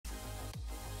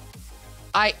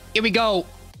Here we go.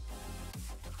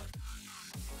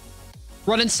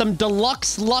 Running some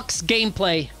deluxe Lux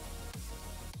gameplay.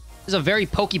 This is a very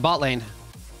pokey bot lane.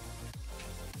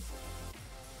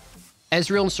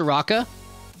 Ezreal and Soraka.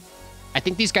 I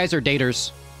think these guys are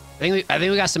daters. I think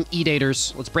we got some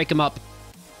E-daters. Let's break them up.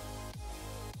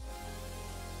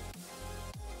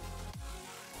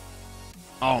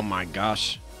 Oh my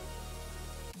gosh.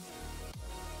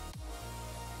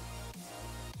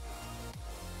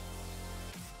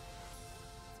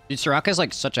 Dude, Soraka is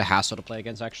like such a hassle to play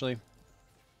against, actually.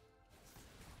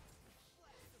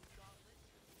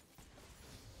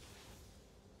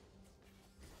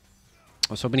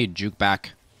 I was hoping he'd juke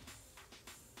back.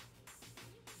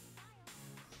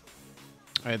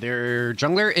 Alright, their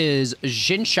jungler is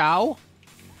Jin Shao.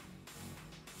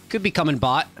 Could be coming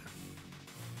bot.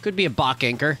 Could be a bot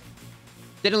ganker.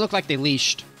 Didn't look like they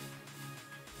leashed.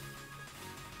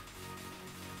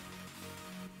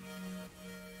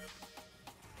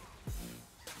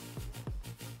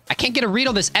 I can't get a read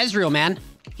on this Ezreal, man.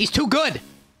 He's too good.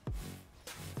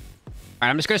 Alright,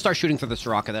 I'm just gonna start shooting for the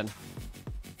Soraka then.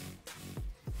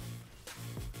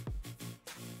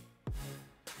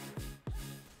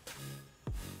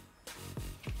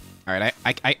 Alright,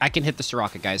 I can hit the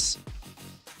Soraka, guys.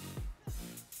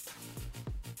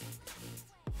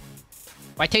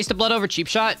 Why taste the blood over cheap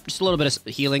shot? Just a little bit of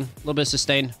healing, a little bit of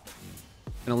sustain.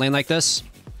 In a lane like this.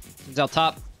 He's out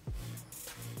top.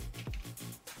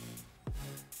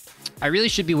 I really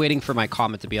should be waiting for my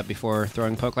comment to be up before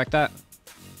throwing poke like that.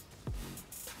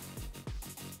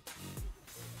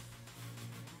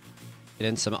 Get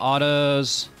in some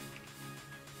autos.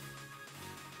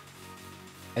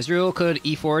 Ezreal could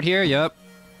E forward here, yep.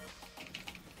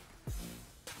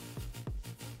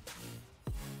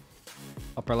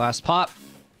 Upper last pop.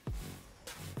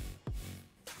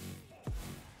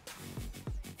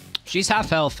 She's half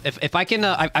health. If I can,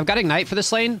 I've got Ignite for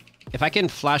this lane. If I can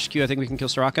flash Q, I think we can kill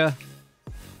Soraka.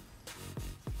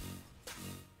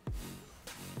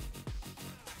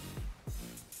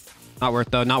 Not worth,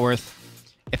 though. Not worth.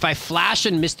 If I flash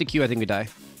and miss the Q, I think we die.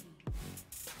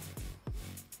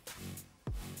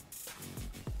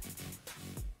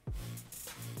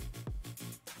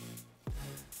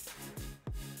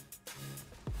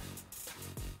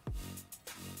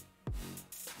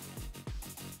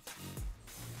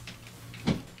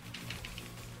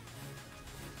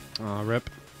 Oh, rip.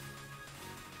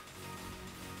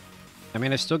 I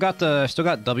mean, I still got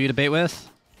W to bait with.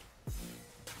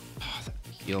 Oh, that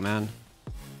heal, man.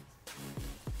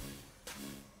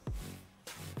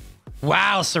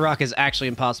 Wow, Soraka is actually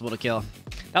impossible to kill.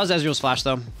 That was Ezreal's flash,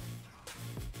 though.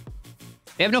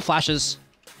 They have no flashes.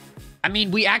 I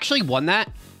mean, we actually won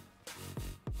that.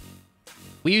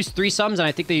 We used 3 sums, and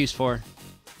I think they used 4.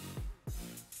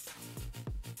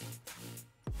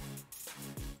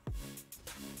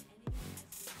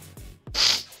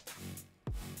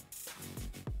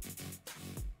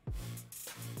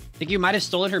 I think you might have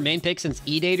stolen her main pick since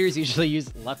E-daters usually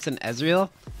use Lux and Ezreal.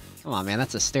 Come on, man.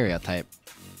 That's a stereotype.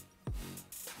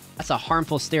 That's a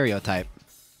harmful stereotype.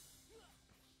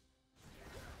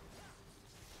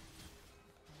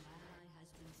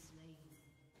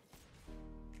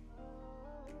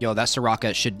 Yo, that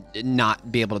Soraka should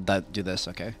not be able to do this,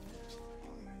 okay?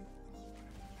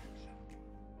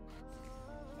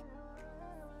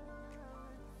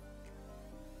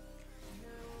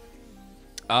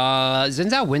 Xin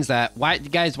Zhao wins that. Why,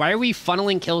 guys, why are we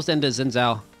funneling kills into Xin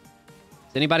Zhao?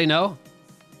 Does anybody know?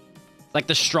 Like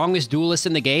the strongest duelist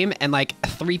in the game, and like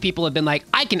 3 people have been like,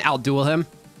 I can outduel him.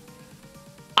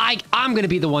 I'm gonna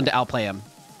be the one to outplay him.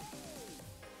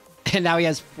 And now he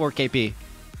has 4 KP.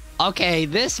 Okay,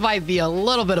 this might be a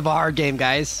little bit of a hard game,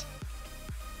 guys.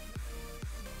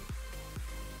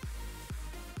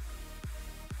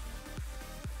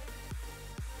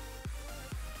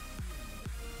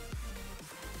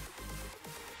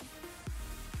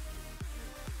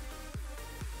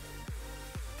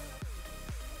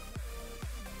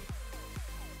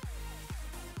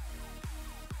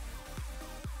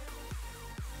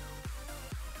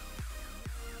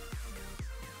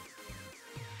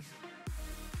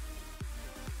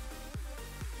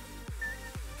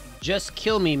 Just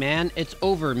kill me, man. It's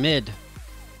over mid.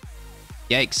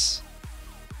 Yikes.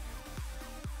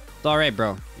 It's alright,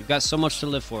 bro. You've got so much to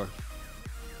live for.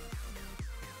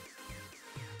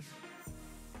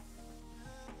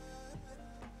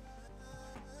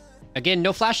 Again,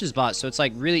 no flashes bot, so it's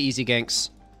like really easy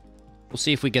ganks. We'll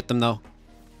see if we get them, though.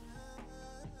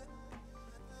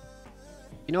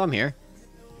 You know I'm here.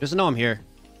 He doesn't know I'm here.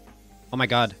 Oh my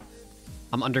god.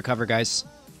 I'm undercover, guys.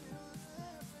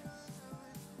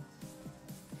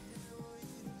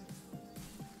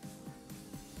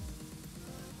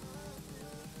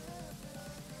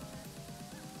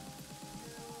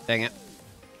 Dang it.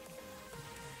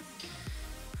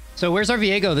 So where's our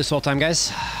Viego this whole time,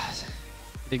 guys?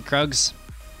 Big Krugs.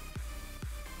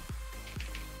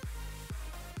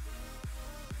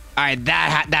 All right,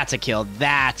 that's a kill.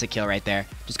 That's a kill right there.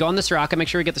 Just go on the Soraka. Make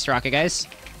sure we get the Soraka, guys.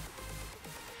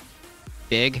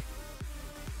 Big.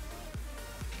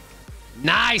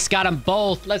 Nice, got them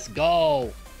both. Let's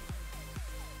go.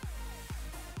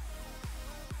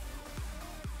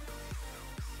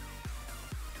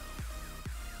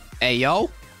 Hey,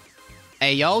 yo.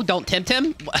 Hey, yo, don't tempt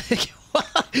him.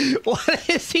 What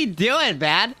is he doing,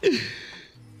 man?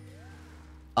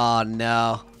 Oh,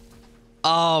 no.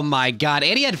 Oh, my God.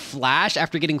 And he had flash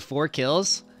after getting 4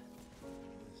 kills.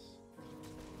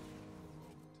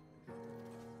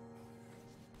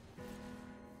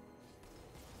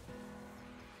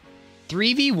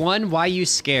 "3v1, why you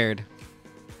scared?"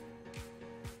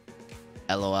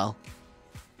 LOL.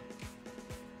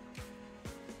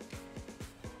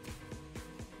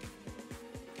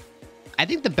 I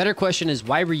think the better question is,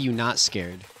 why were you not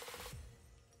scared?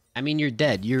 I mean, you're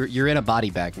dead. You're in a body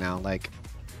bag now. Like,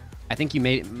 I think you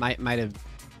might have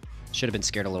should have been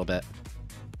scared a little bit.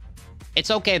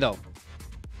 It's okay though.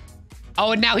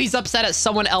 Oh, and now he's upset at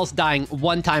someone else dying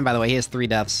 1 time, by the way. He has 3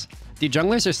 deaths. Dude,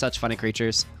 junglers are such funny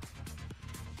creatures.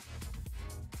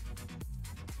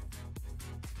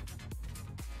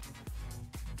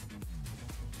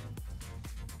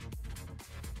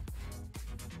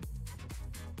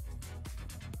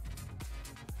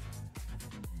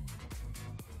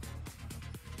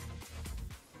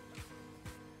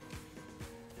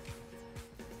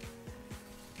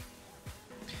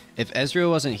 If Ezreal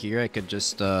wasn't here, I could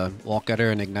just walk at her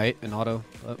and ignite and auto.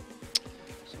 But...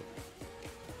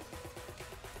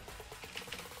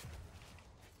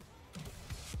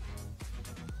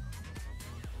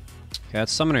 Okay,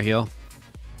 let's summon her heal.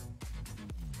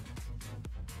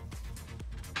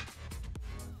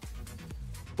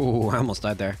 Ooh, I almost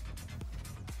died there.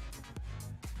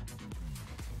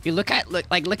 You look how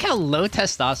low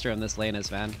testosterone this lane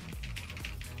is, man.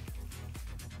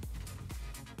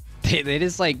 They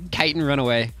just like kite and run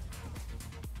away.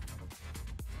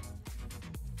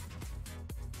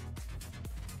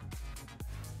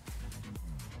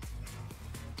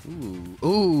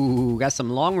 Ooh, got some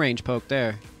long range poke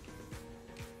there.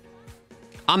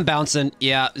 I'm bouncing.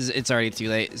 Yeah, it's already too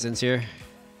late. Zin's here.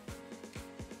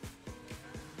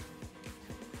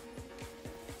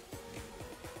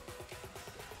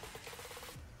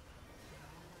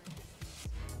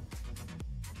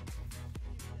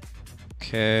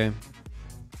 Okay.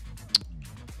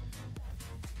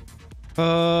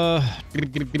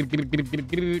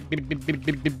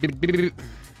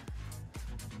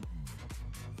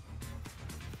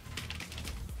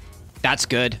 That's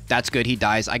good. That's good. He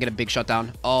dies. I get a big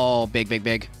shutdown. Oh, big, big,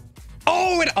 big.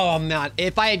 Oh, and oh, man.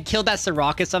 If I had killed that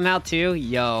Soraka somehow too,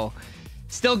 yo.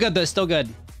 Still good though. Still good.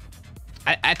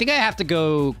 I think I have to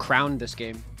go crown this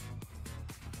game.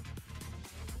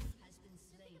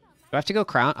 Do I have to go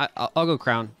crown? I'll go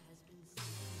crown.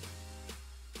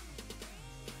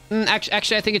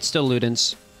 Actually, I think it's still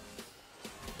Ludens.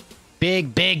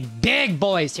 Big, big, big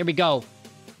boys. Here we go.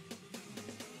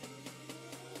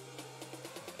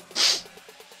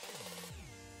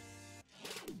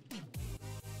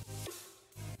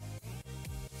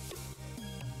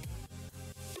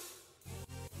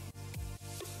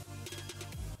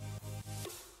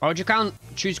 Why would you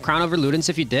choose crown over Ludens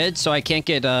if you did? So I can't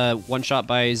get one shot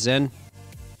by Zen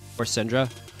or Syndra.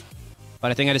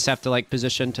 But I think I just have to like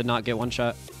position to not get one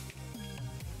shot.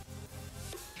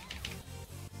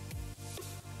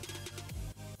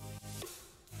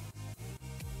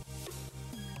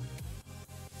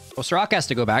 Well, Soraka has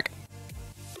to go back.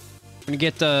 I'm gonna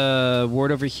get the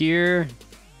ward over here.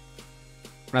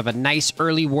 I have a nice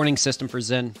early warning system for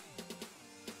Zen.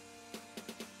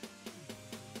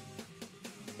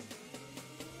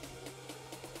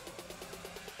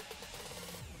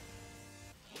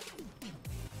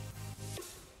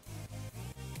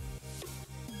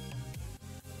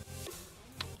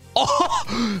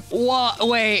 Oh, what?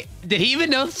 Wait, did he even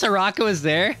know Soraka was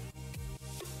there?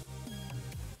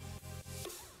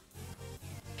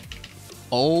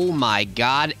 Oh my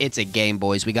God, it's a game,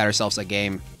 boys. We got ourselves a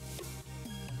game.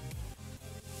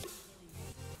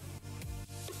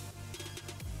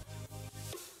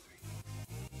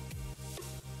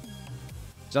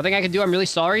 There's nothing I can do. I'm really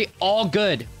sorry. All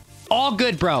good. All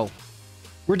good, bro.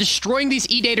 We're destroying these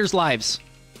E-Daters' lives.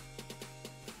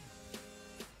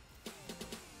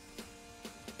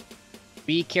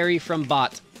 We carry from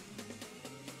bot.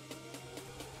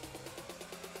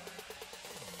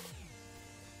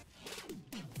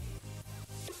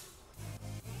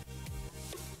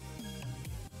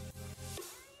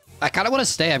 I kind of want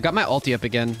to stay. I've got my ulti up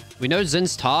again. We know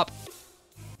Zin's top.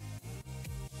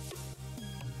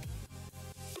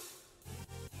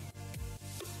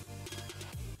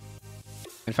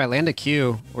 If I land a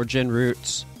Q or Jhin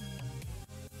roots.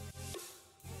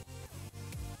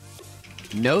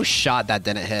 No shot that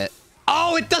didn't hit.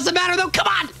 Oh, it doesn't matter though. Come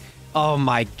on. Oh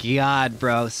my god,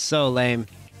 bro. So lame.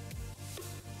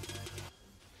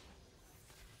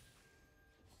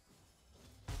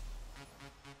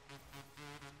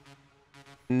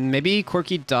 Maybe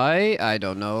Corki die? I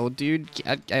don't know, dude.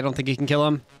 I don't think he can kill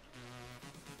him.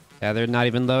 Yeah, they're not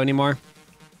even low anymore.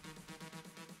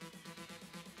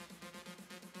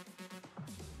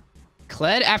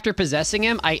 Kled, after possessing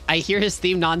him, I hear his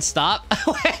theme nonstop.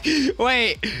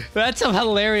 Wait, that's some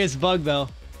hilarious bug, though.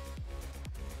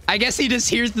 I guess he just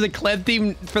hears the Kled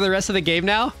theme for the rest of the game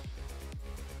now?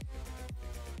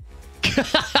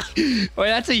 Wait,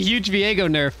 that's a huge Viego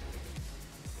nerf.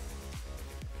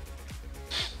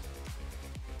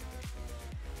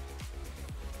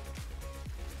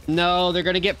 No, they're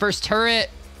gonna get first turret.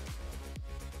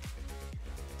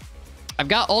 I've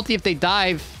got ulti if they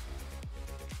dive.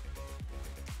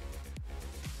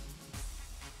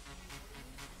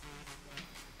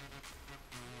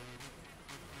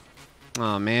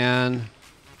 Oh, man.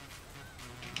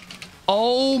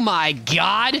 Oh, my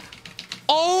God.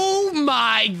 Oh,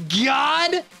 my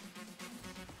God.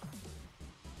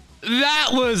 That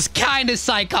was kind of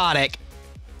psychotic.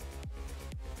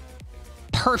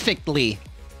 Perfectly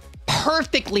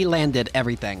landed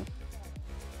everything.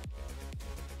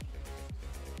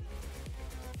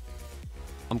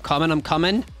 I'm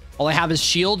coming. All I have is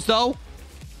shields, though.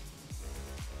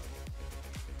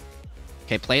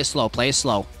 Okay, play it slow.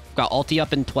 Got ulti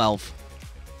up in 12.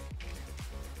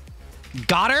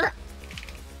 Got her?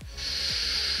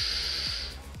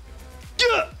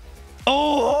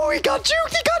 Oh, he got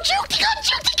juked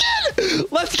again!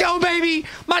 Let's go, baby!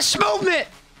 My movement!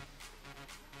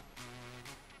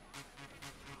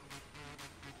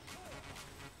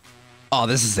 Oh,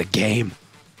 this is a game.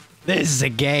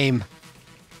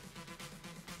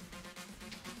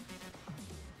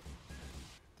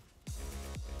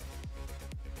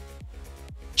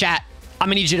 Chat, I'm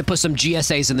gonna need you to put some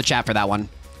GSAs in the chat for that one.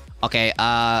 Okay,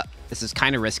 this is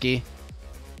kind of risky.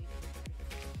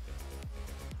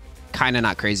 Kind of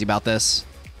not crazy about this.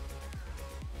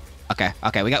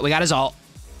 Okay, we got his ult.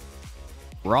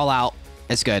 We're all out.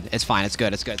 It's good. It's fine. It's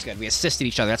good. We assisted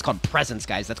each other. That's called presence,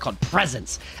 guys. That's called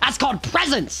presence.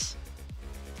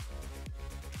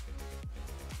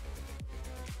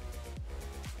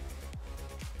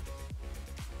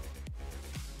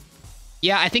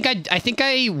 Yeah, I think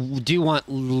I do want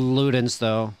Ludens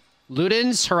though.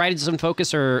 Ludens, Horizon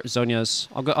Focus, or Zhonya's.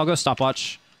 I'll go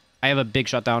stopwatch. I have a big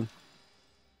shutdown.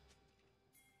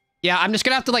 Yeah, I'm just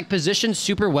gonna have to like position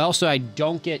super well so I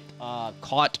don't get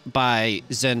caught by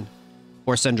Zen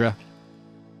or Syndra.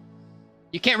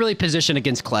 You can't really position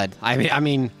against Kled. I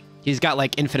mean, he's got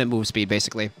like infinite move speed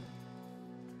basically.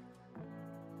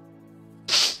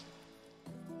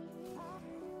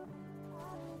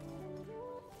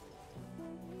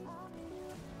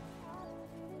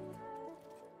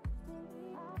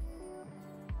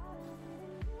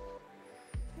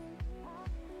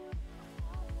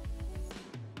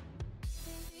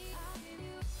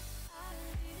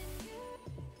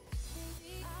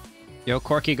 Yo,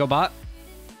 Corki, go bot.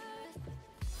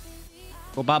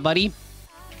 Go bot, buddy.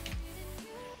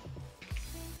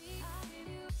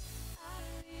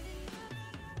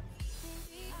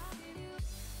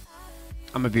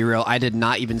 I'm gonna be real. I did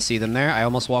not even see them there. I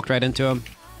almost walked right into them.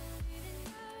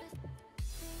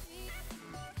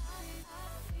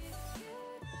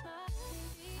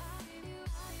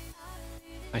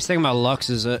 Nice thing about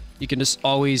Lux is that you can just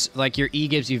always, like, your E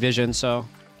gives you vision, so...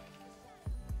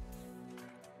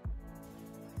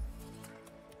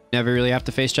 Never really have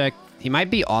to face check. He might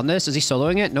be on this. Is he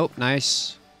soloing it? Nope.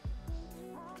 Nice.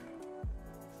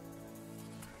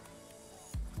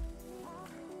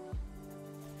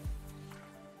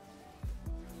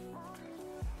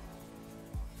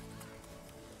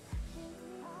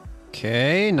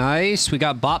 Okay, nice. We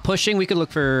got bot pushing. We could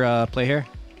look for play here.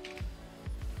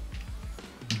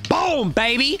 Boom,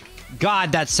 baby!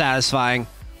 God, that's satisfying.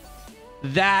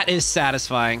 That is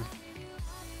satisfying.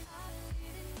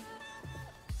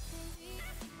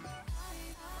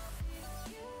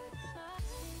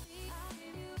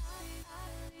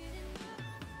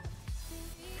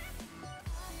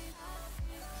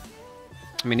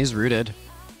 I mean, he's rooted.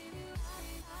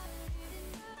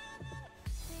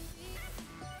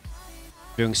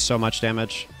 Doing so much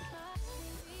damage.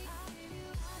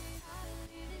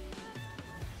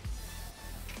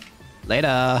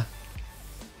 Later.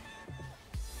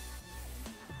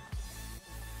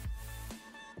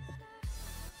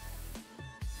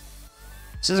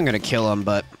 This isn't going to kill him,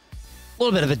 but a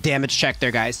little bit of a damage check there,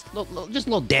 guys. Just a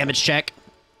little damage check.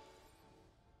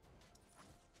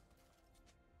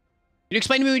 Can you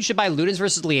explain to me when you should buy Ludens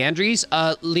versus Liandry's?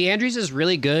 Liandry's is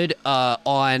really good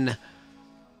on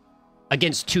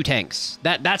against 2 tanks.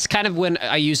 That's kind of when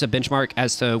I use a benchmark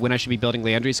as to when I should be building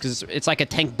Liandry's, because it's like a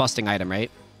tank busting item, right?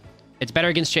 It's better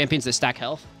against champions that stack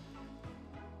health.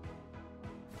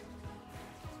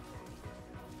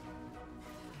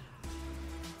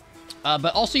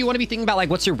 But also you want to be thinking about, like,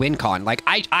 what's your win con? Like,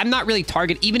 I'm not really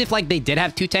target, even if, like, they did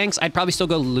have 2 tanks, I'd probably still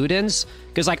go Ludens,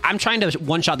 because, like, I'm trying to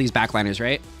one-shot these backliners,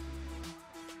 right?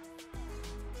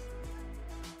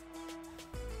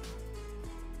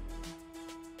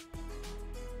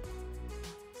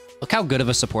 Look how good of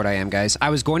a support I am, guys.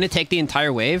 I was going to take the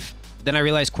entire wave, then I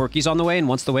realized Corki's on the way and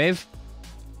wants the wave.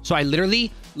 So I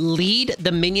literally lead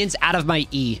the minions out of my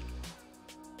E.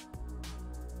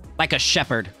 Like a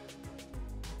shepherd.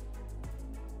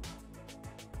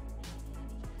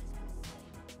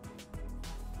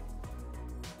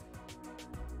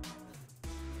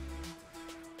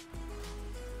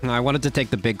 I wanted to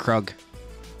take the big Krug.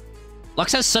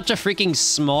 Lux has such a freaking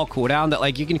small cooldown that,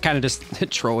 like, you can kind of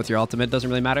just troll with your ultimate. Doesn't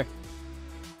really matter.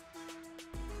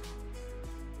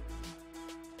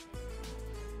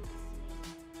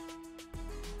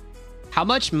 How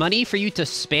much money for you to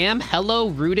spam hello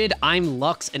rooted I'm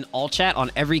Lux in all chat on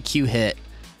every Q hit?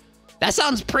 That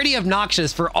sounds pretty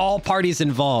obnoxious for all parties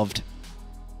involved.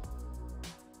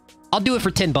 I'll do it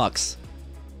for $10.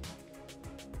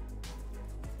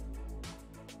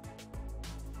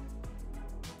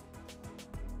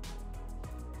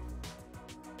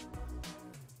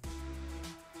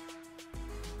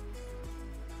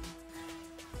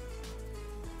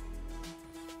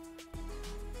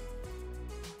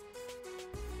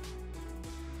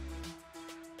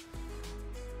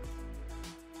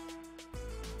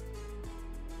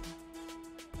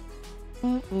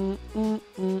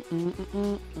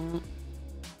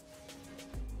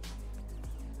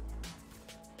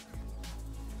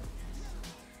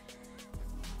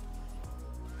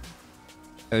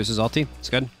 There's his ulti. It's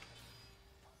good.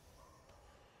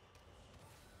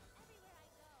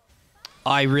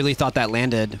 I really thought that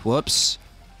landed. Whoops.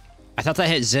 I thought that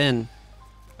hit Zen.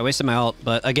 I wasted my ult,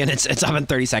 but again, it's up in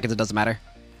 30 seconds. It doesn't matter.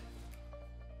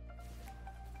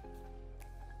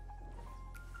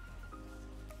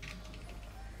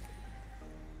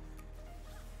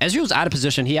 Ezreal's out of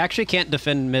position. He actually can't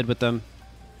defend mid with them.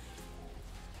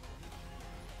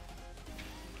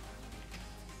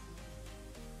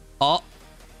 Oh.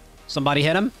 Somebody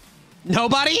hit him?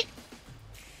 Nobody?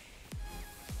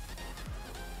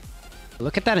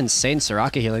 Look at that insane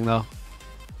Soraka healing, though.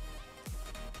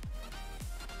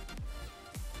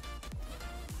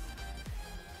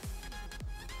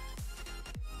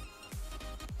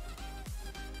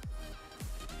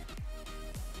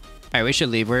 Alright, we should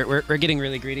leave. We're getting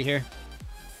really greedy here.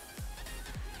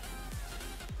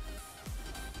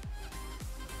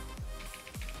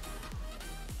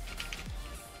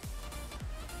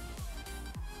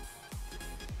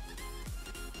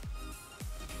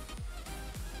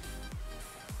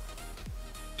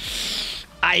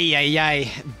 Ay, ay,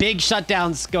 ay. Big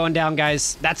shutdowns going down,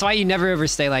 guys. That's why you never ever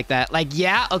stay like that. Like,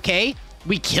 yeah, okay,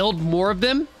 we killed more of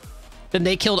them than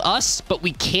they killed us, but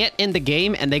we can't end the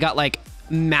game, and they got, like,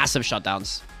 massive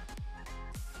shutdowns.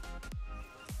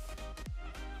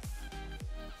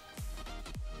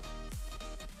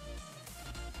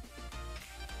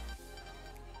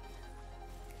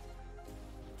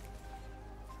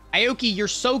 Aoki, you're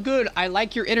so good. I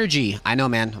like your energy. I know,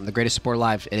 man. I'm the greatest support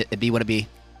alive. It be what it be.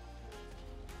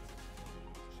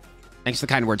 Thanks for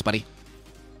the kind words, buddy.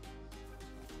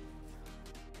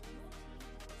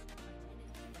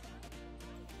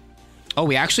 Oh,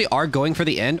 we actually are going for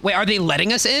the end? Wait, are they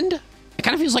letting us end? It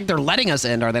kind of feels like they're letting us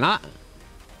end, are they not?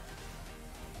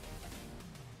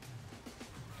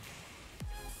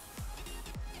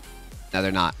 No,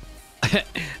 they're not.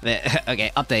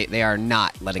 Okay, update. They are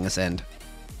not letting us end.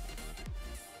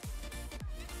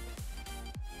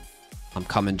 I'm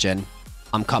coming, Jin.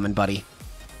 I'm coming, buddy.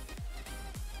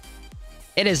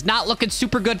 It is not looking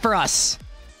super good for us.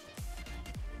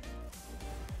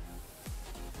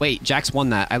 Wait, Jax won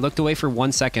that. I looked away for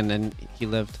 1 second and he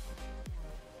lived.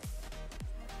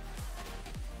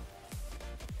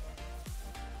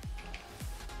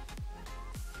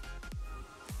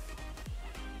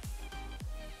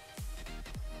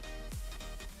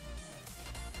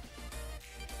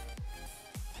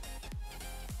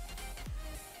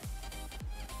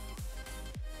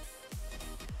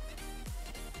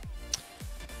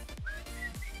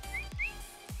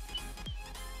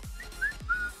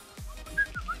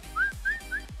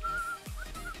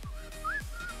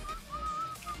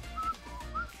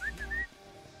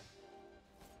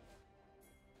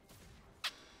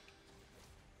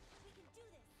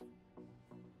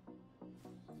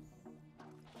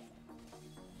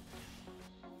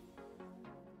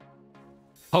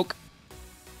 Poke.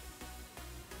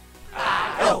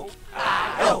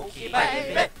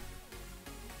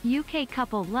 UK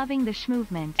couple loving the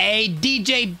schmovement. Hey,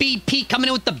 DJ BP coming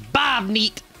in with the Bob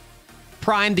Neat.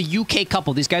 Prime, the UK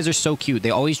couple. These guys are so cute. They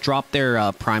always drop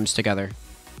their primes together.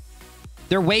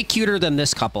 They're way cuter than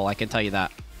this couple, I can tell you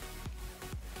that.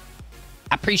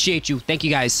 I appreciate you. Thank you,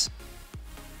 guys.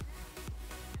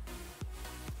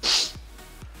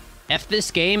 F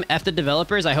this game. F the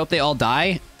developers. I hope they all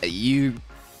die. You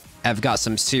have got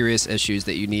some serious issues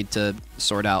that you need to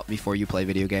sort out before you play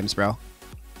video games, bro.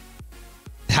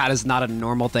 That is not a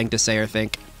normal thing to say or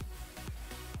think.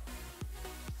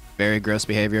 Very gross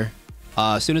behavior.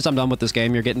 As soon as I'm done with this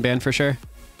game, you're getting banned for sure.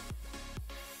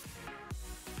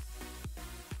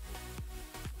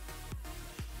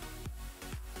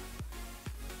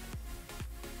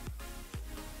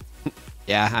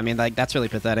 Yeah, I mean, like, that's really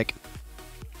pathetic.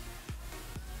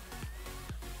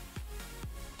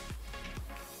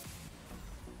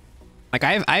 Like,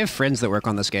 I have friends that work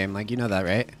on this game. Like, you know that,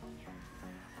 right?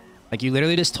 Like, you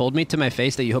literally just told me to my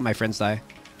face that you hope my friends die.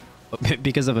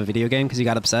 Because of a video game, because you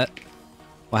got upset.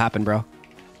 What happened, bro?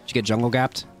 Did you get jungle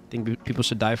gapped? Think people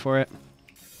should die for it?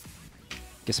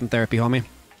 Get some therapy, homie.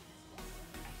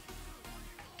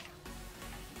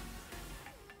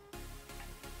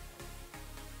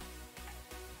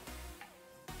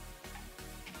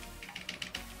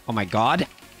 Oh my god.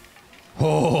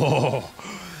 Oh,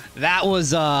 that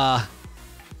was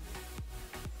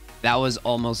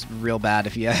almost real bad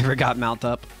if you ever got mount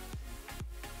up.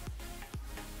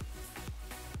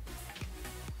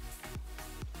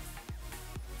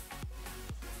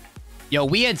 Yo,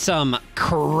 we had some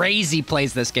crazy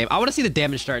plays this game. I want to see the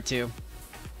damage chart too.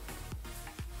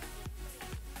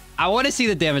 I want to see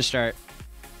the damage chart.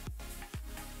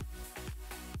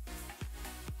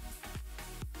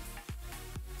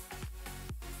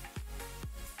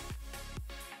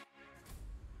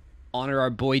 Honor our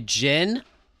boy Jin.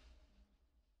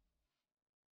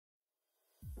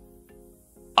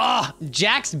 Ah, oh,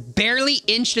 Jax barely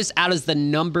inched us out as the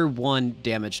 #1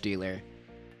 damage dealer.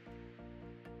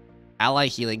 Ally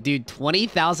healing. Dude,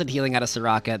 20,000 healing out of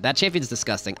Soraka. That champion's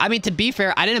disgusting. I mean, to be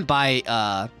fair, I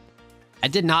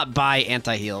did not buy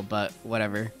anti-heal, but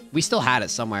whatever. We still had it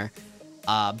somewhere.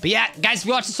 But yeah, guys, if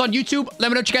you watch this on YouTube, let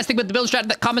me know what you guys think about the build strat in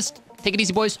the comments. Take it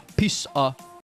easy, boys. Peace.